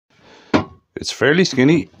It's fairly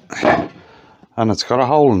skinny and it's got a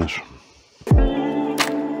hole in it.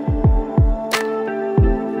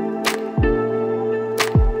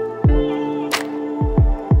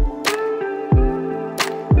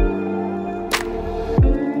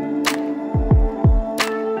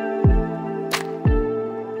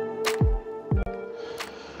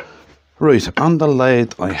 Right, on the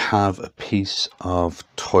lathe I have a piece of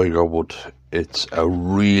tiger wood. It's a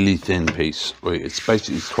really thin piece. Right, it's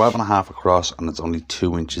basically 12.5 across and it's only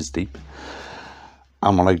 2 inches deep.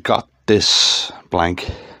 And when I got this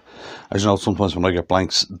blank, as you know, sometimes when I get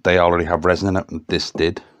blanks, they already have resin in it, and this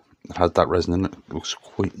did. It has that resin in it. It looks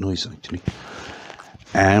quite nice actually.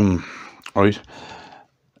 Right.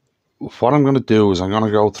 What I'm going to do is I'm going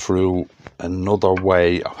to go through another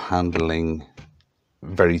way of handling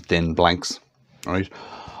very thin blanks. Right,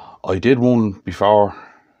 I did one before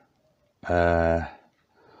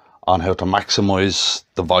on how to maximize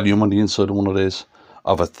the volume on the inside of one of these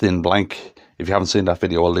of a thin blank. If you haven't seen that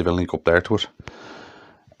video, I'll leave a link up there to it.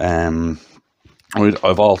 Right,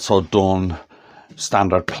 I've also done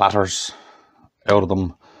standard platters out of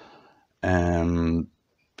them.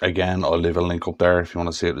 Again, I'll leave a link up there if you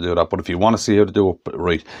want to see how to do that. But if you want to see how to do it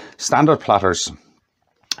right, standard platters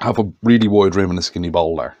have a really wide rim and a skinny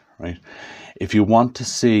bowl there, right? If you want to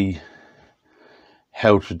see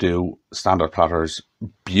how to do standard platters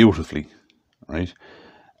beautifully, right,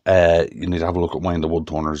 you need to have a look at Wayne the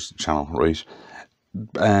Woodturner's channel, right?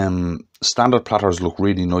 Standard platters look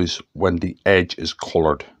really nice when the edge is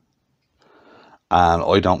coloured, and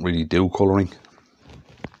I don't really do colouring,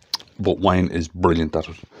 but Wayne is brilliant at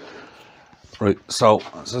it. Right, so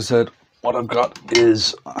as I said, what I've got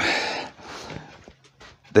is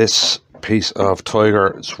this piece of tiger.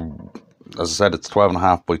 It's, as I said, it's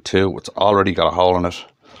 12.5 by 2. It's already got a hole in it.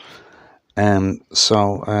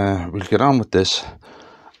 So we'll get on with this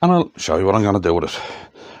and I'll show you what I'm going to do with it.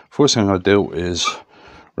 First thing I'm going to do is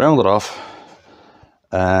round it off,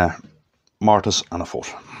 mortise and a foot.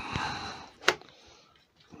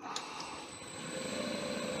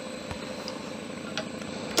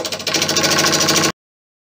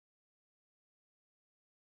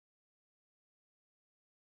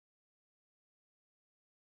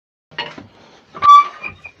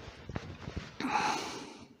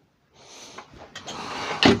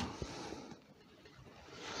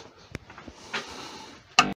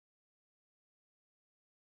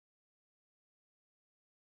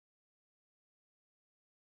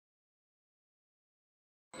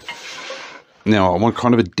 Now I want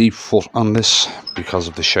kind of a deep foot on this because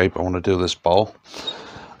of the shape I want to do this bowl.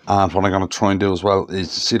 And what I'm going to try and do as well is,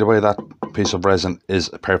 see the way that piece of resin is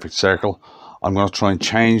a perfect circle? I'm going to try and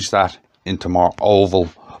change that into more oval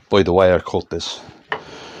by the way I cut this.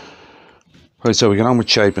 Right, so we get on with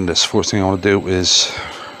shaping this. First thing I want to do is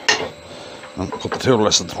put the tool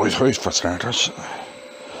rest at the right height for starters.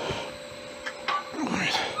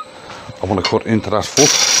 Right. I want to cut into that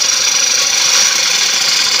foot.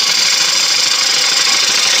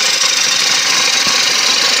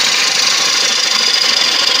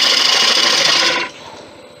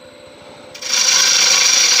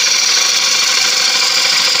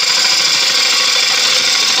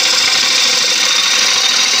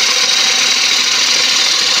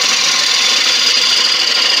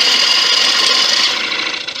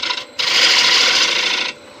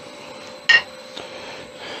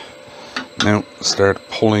 Now start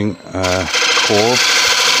pulling a curve.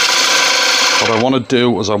 What I want to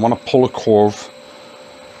do is I want to pull a curve.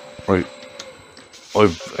 Right,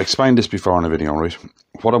 I've explained this before in a video, right?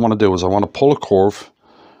 What I want to do is I want to pull a curve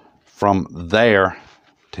from there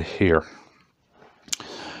to here,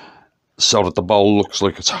 so that the bowl looks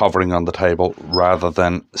like it's hovering on the table rather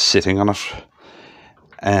than sitting on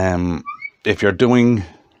it. If you're doing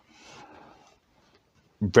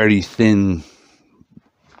very thin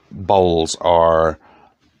bowls or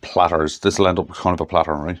platters, this will end up with kind of a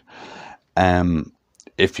platter, right?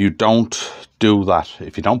 If you don't do that,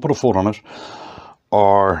 if you don't put a foot on it,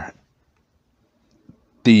 or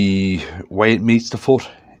the way it meets the foot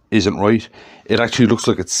isn't right, it actually looks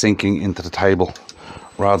like it's sinking into the table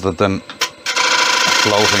rather than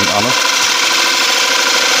floating on it.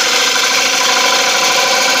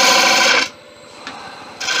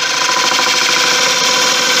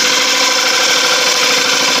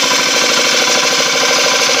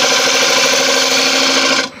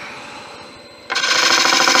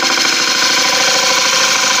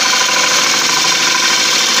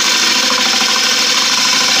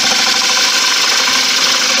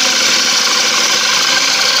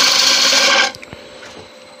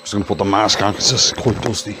 I'm going to put the mask on because it's quite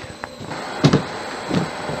dusty.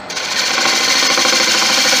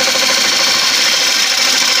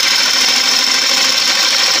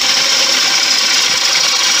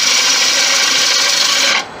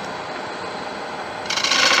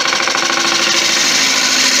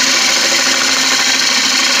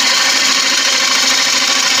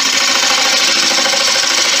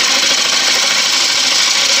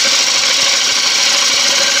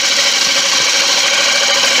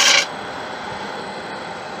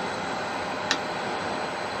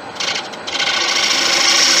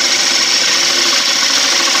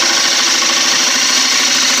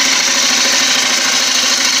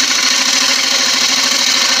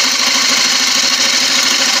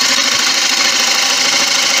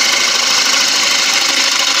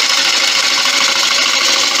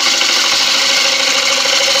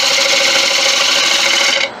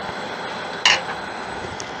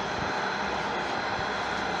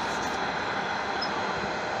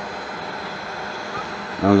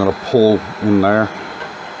 I'm going to pull in there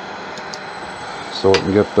so I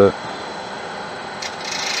can get the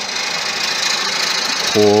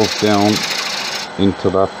curve down into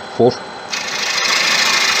that foot.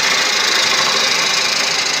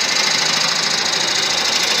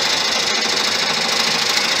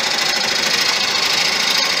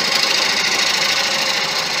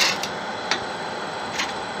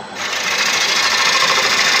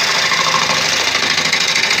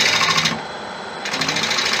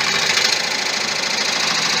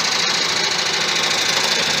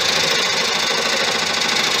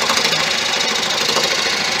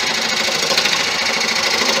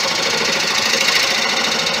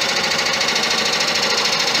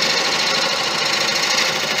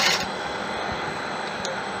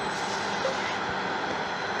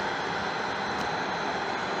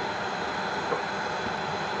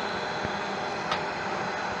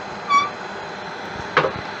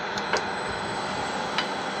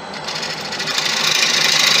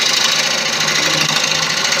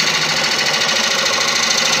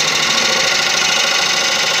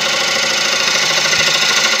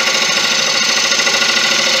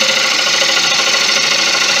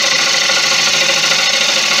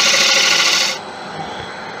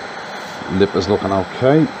 Lip is looking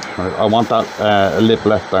okay. Right, I want that lip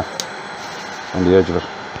left there on the edge of it.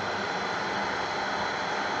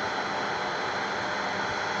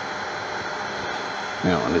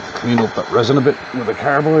 Now I need to clean up that resin a bit with the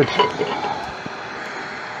carbide.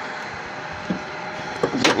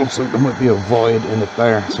 It looks like there might be a void in it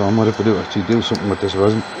there, so I might have to actually do something with this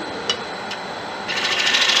resin.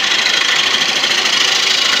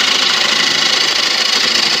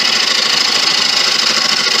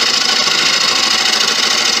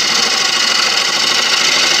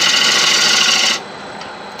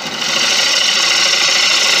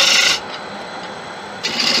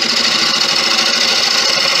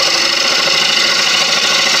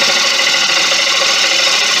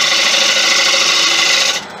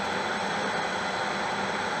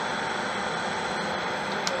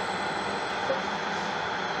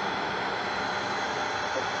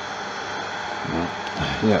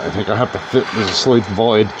 Yeah, I think I have to fit, there's a slight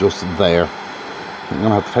void just there. I'm going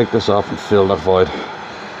to have to take this off and fill that void.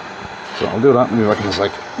 So I'll do that and be back in a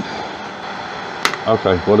sec.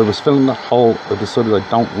 Okay, while I was filling that hole, I decided I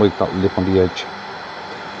don't like that lip on the edge.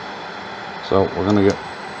 So we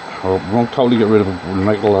won't totally get rid of it, we'll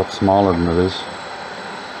make it a lot smaller than it is.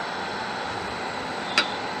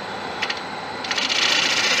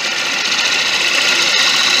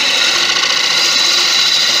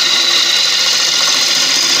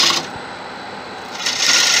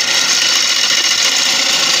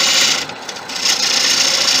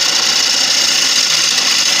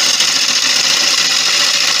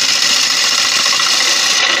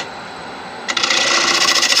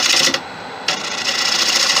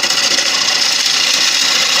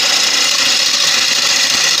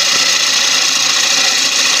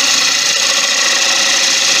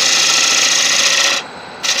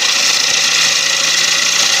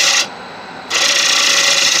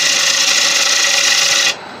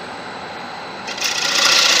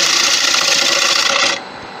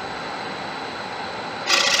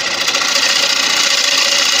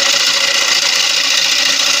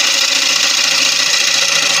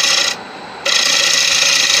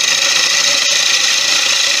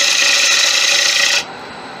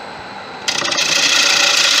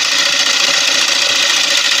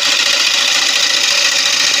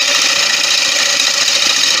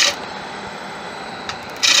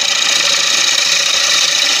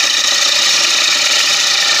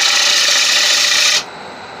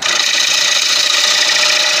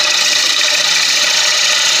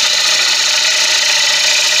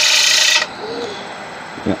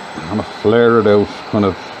 Flare it out kind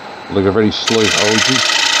of like a very slight orgy.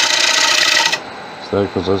 So,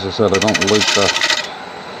 because as I said, I don't like that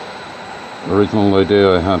original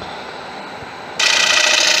idea I had.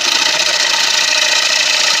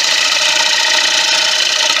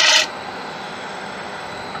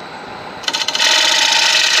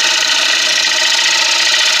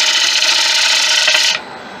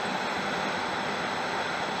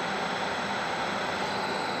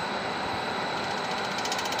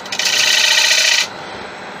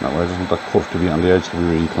 That way I just want that curve to be on the edge to be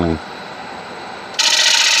really clean.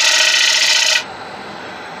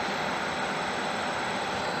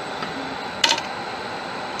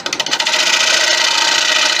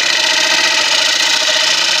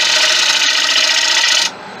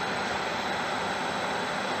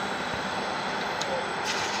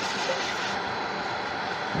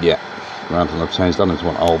 Yeah, granted I've changed that into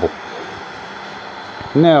an oval.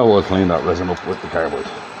 Now we'll clean that resin up with the carbide.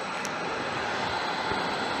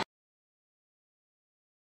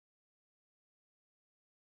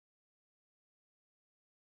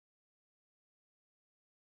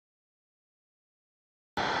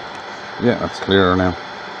 Yeah, that's clearer now.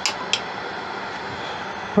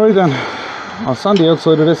 Right then, I'll sand the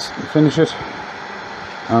outside of this, finish it,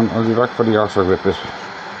 and I'll be back for the washer grip bit.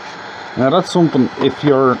 Now that's something, if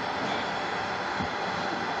you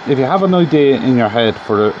have an idea in your head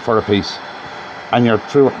for a piece, and you're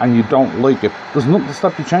through it and you don't like it, there's nothing to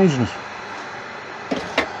stop you changing it.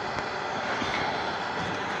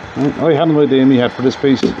 I had an idea in my head for this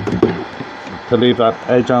piece to leave that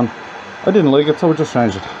edge on. I didn't like it, so I just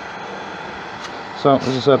changed it. So as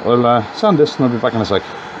I said, I'll sand this and I'll be back in a sec.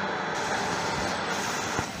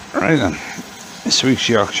 Right then, this week's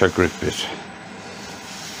Yorkshire grip bit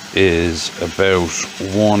is about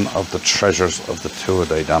one of the treasures of the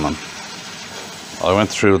two-a-day Dannon. I went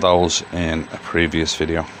through those in a previous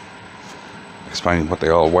video, explaining what they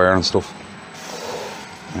all were and stuff.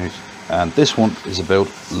 Right. And this one is about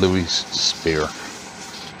Louis' spear.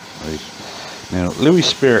 Right. Now, Louis'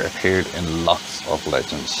 spear appeared in lots of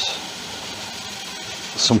legends.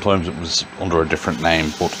 Sometimes it was under a different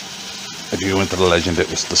name, but if you go into the legend, it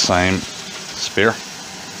was the same spear.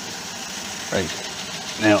 Right.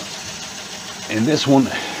 Now, in this one,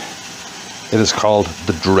 it is called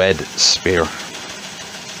the Dread Spear.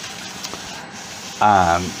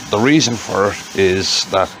 And the reason for it is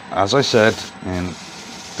that, as I said in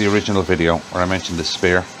the original video where I mentioned this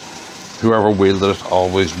spear, whoever wielded it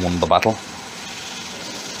always won the battle.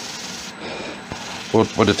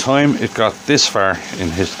 But by the time it got this far in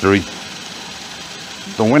history,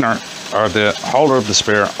 the winner, or the holder of the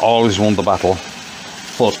spear, always won the battle,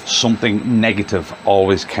 but something negative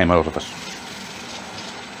always came out of it.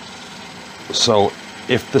 So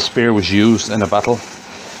if the spear was used in a battle,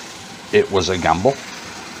 it was a gamble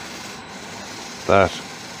that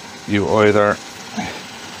you either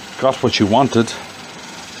got what you wanted,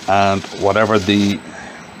 and whatever the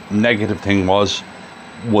negative thing was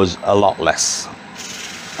a lot less,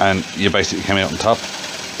 and you basically came out on top.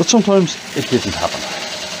 But sometimes it didn't happen.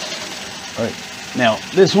 Right, now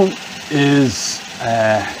this one is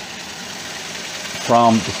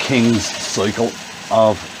from the King's Cycle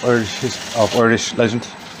of Irish legend,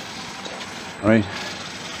 right?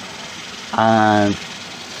 And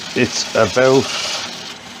it's about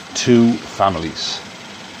two families.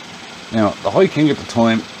 Now, the High King at the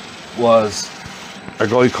time was a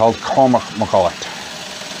guy called Cormac MacCourt,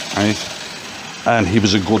 right? And he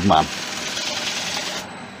was a good man,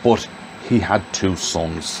 but he had two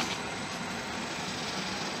sons,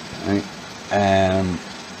 right?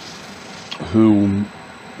 Who,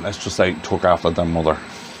 let's just say, took after their mother.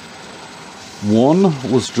 One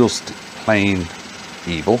was just plain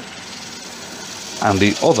evil, and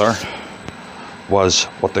the other was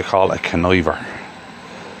what they call a conniver.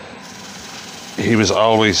 He was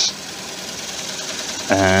always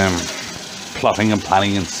plotting and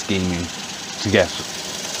planning and scheming to get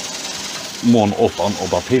one up on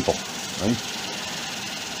other people, right?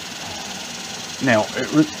 Now,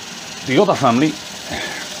 the other family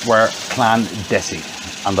were Clan Desi,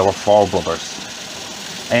 and there were four brothers: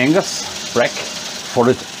 Angus, Breck,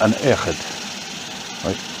 Furid and Echid.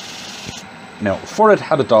 Right. Now, Furid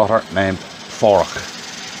had a daughter named Forach.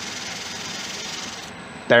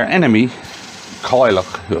 Their enemy,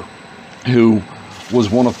 Coilach, who was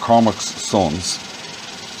one of Cormac's sons,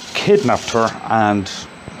 kidnapped her and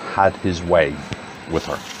had his way with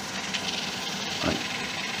her. Right.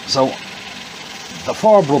 So the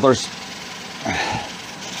four brothers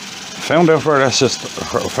found out where their sister,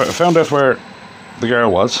 found out where the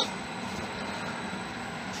girl was,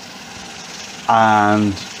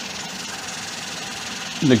 and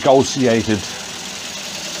negotiated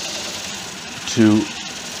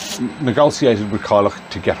with Coilach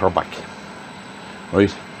to get her back.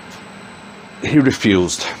 Right? He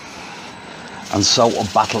refused, and so a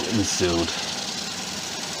battle ensued.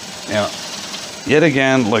 Now, yet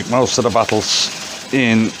again, like most of the battles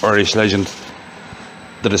in Irish legend,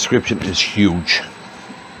 the description is huge.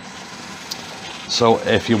 So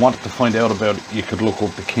if you wanted to find out about it, you could look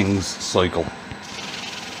up the King's Cycle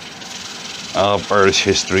of Irish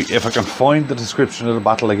history. If I can find the description of the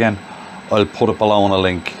battle again, I'll put it below on a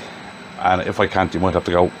link, and if I can't, you might have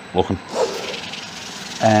to go looking.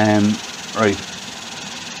 Right,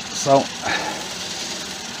 so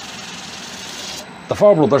the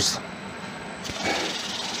four brothers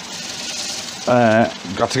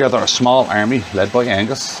got together a small army led by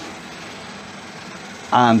Angus,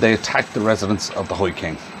 and they attacked the residence of the High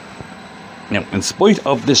King. Now, in spite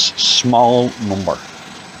of this small number,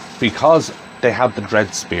 because they had the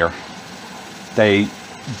dread spear, they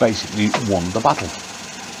basically won the battle.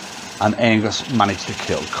 And Angus managed to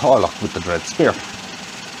kill Carlock with the dread spear.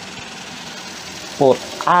 But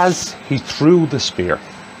as he threw the spear,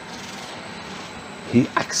 he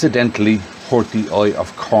accidentally hurt the eye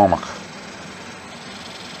of Cormac,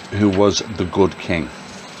 who was the good king.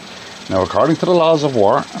 Now, according to the laws of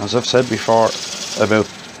war, as I've said before about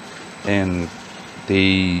in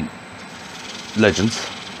the legends,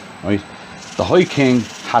 right, the High King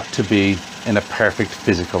had to be in a perfect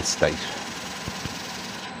physical state.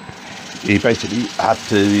 He basically had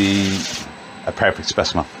to be a perfect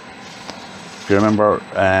specimen. If you remember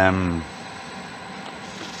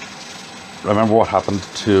what happened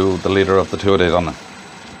to the leader of the Tuatha Dé Danann.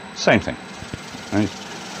 Same thing, right?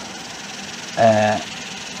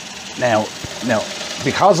 Now,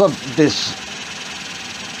 because of this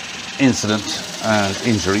incident and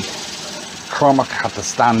injury, Cormac had to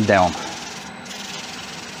stand down.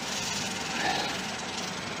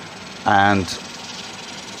 And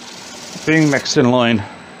being next in line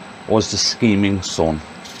was the scheming son.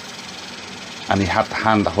 And he had to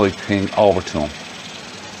hand the High King over to him.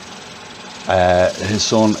 His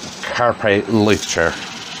son, Carpe Lightchair.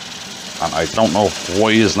 And I don't know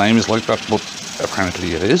why his name is like that, but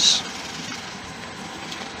apparently it is.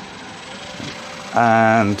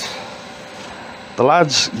 And the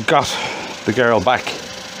lads got the girl back,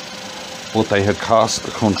 but they had cost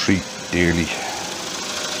the country dearly.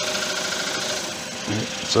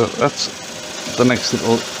 So that's the next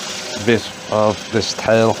little bit of this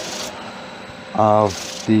tale of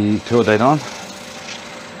the Tuatha Dé Danann.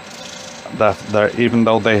 That even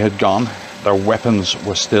though they had gone, their weapons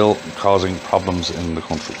were still causing problems in the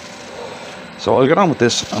country. So I'll get on with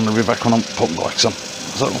this and I'll be back when I'm putting the wax on.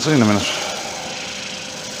 So I'll see you in a minute.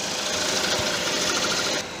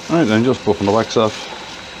 Alright then, just buffing the wax off.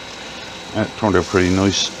 It turned out pretty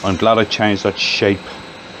nice. I'm glad I changed that shape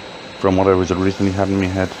from what I was originally having in my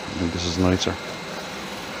head. I think this is nicer.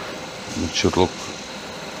 It should look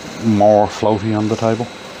more floaty on the table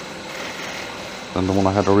than the one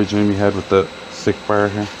I had originally in my head with the thick bar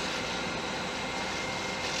here.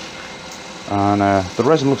 And the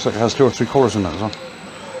resin looks like it has 2 or 3 colours in it as well.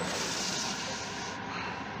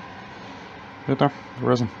 Right there, the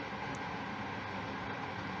resin.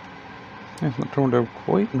 Yeah, that turned out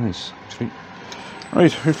quite nice actually.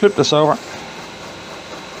 Right, we flip this over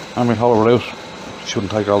and we'll hollow it out.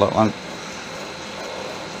 Shouldn't take all that long.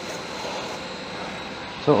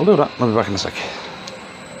 So I'll do that and I'll be back in a sec.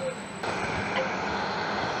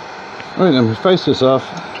 Right then, we face this off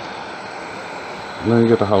and then we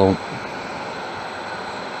get the hollow one.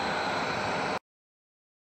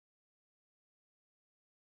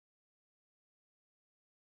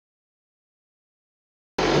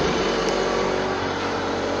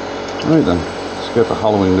 Right then, let's get the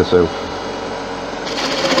hollowing this out.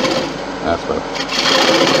 That's better.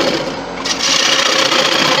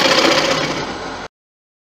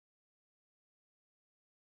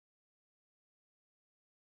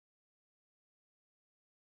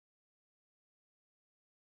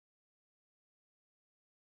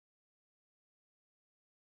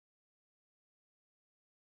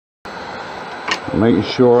 Making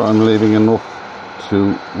sure I'm leaving enough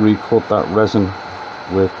to recut that resin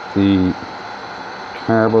with the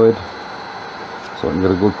carbide so I can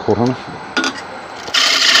get a good cut on it.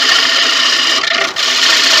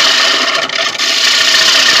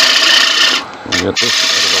 So get this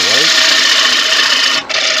out of the way.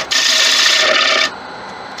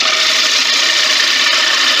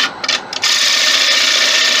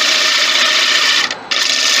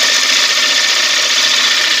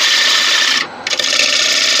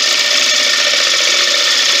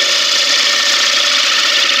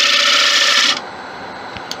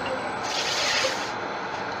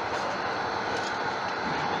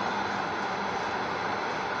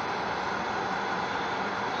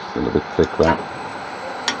 Still a bit thick there.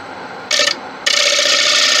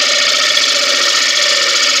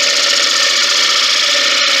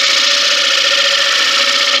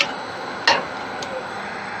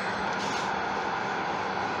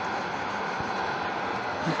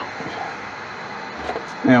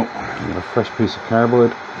 Now, I've got a fresh piece of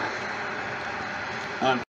cardboard.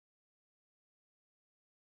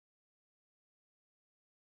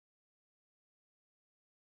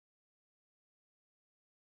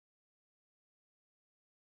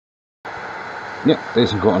 Yeah,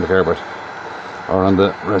 decent cut on the cardboard or on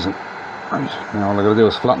the resin. Right, now all I gotta do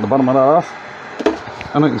is flatten the bottom of that off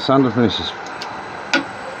and I can sand and finish this.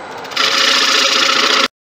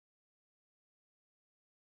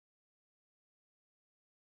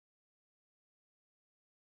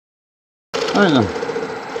 Right then.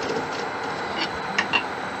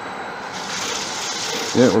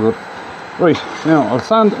 Yeah, we're good. Right, now I'll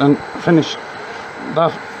sand and finish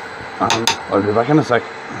that, and I'll be back in a sec.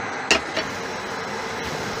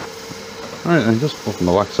 Right, I'm just putting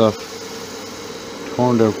the wax off.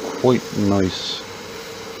 Turned out quite nice.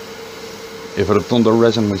 If I'd have done the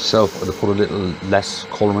resin myself, I'd have put a little less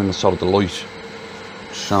colour in it so that the light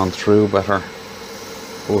shone through better.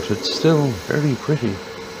 But it's still very pretty.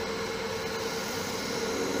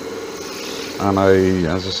 And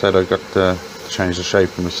as I said, I got to change the shape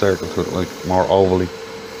from a circle to like more ovally.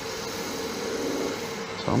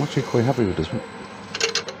 So I'm actually quite happy with this one.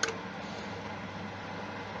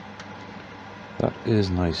 That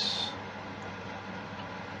is nice.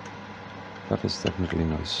 That is definitely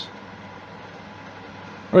nice.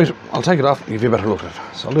 Right, I'll take it off and give you a better look at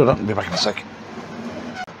it. So I'll do that and be back in a sec.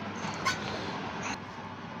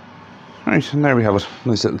 Right, and there we have it.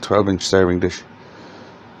 Nice little 12-inch serving dish.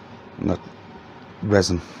 And that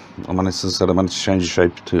resin. I managed to change the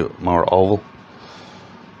shape to more oval.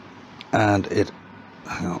 And it,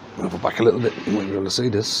 move it back a little bit, you might be able to see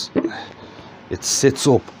this. It sits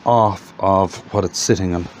up off of what it's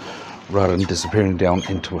sitting on rather than disappearing down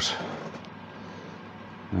into it.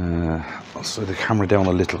 I'll slow the camera down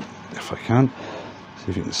a little if I can.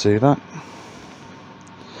 See if you can see that.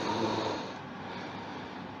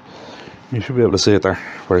 You should be able to see it there,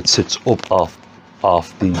 where it sits up off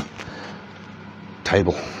the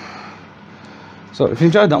table. So if you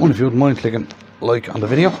enjoyed that one, if you wouldn't mind clicking like on the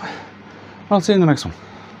video, I'll see you in the next one.